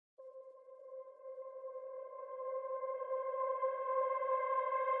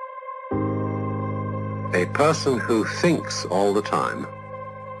A person who thinks all the time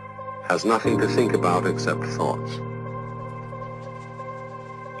has nothing to think about except thoughts.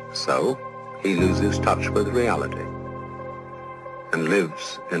 So, he loses touch with reality and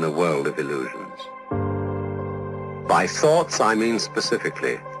lives in a world of illusions. By thoughts, I mean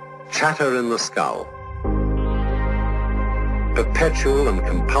specifically chatter in the skull, perpetual and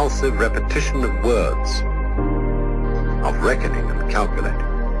compulsive repetition of words, of reckoning and calculating.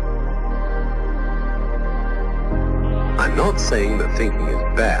 I'm not saying that thinking is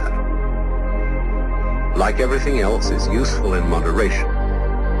bad. Like everything else, it's useful in moderation.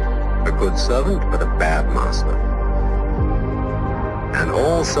 A good servant, but a bad master. And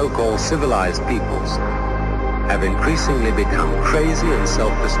all so-called civilized peoples have increasingly become crazy and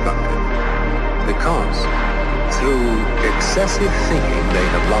self-destructive because through excessive thinking they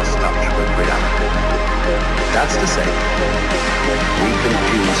have lost touch with reality. That's to say, we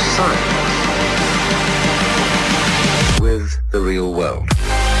confuse science with the real world.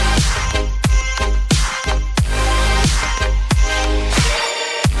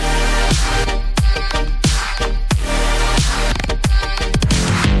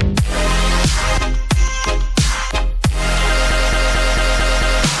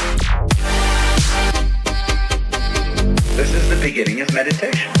 This is the beginning of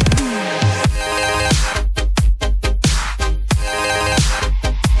meditation.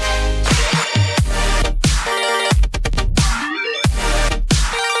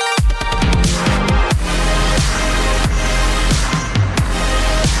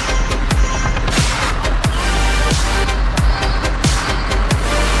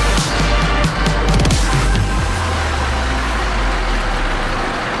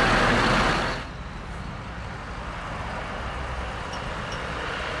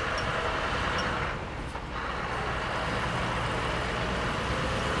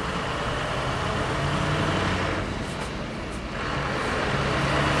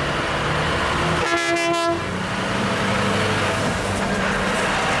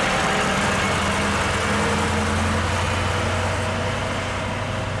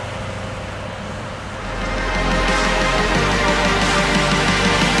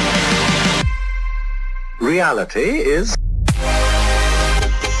 Reality is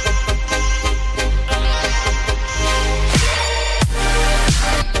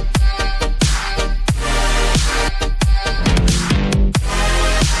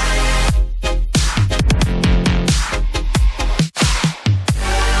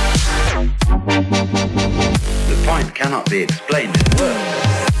the point cannot be explained in words.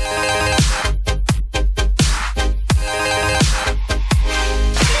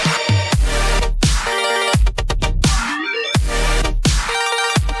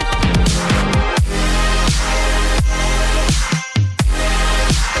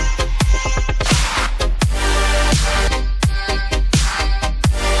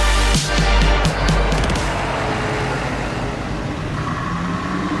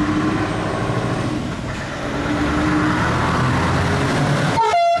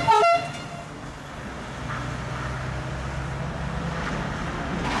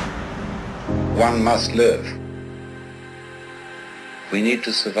 One must live. We need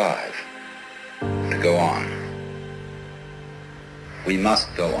to survive, to go on. We must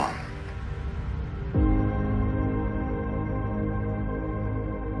go on.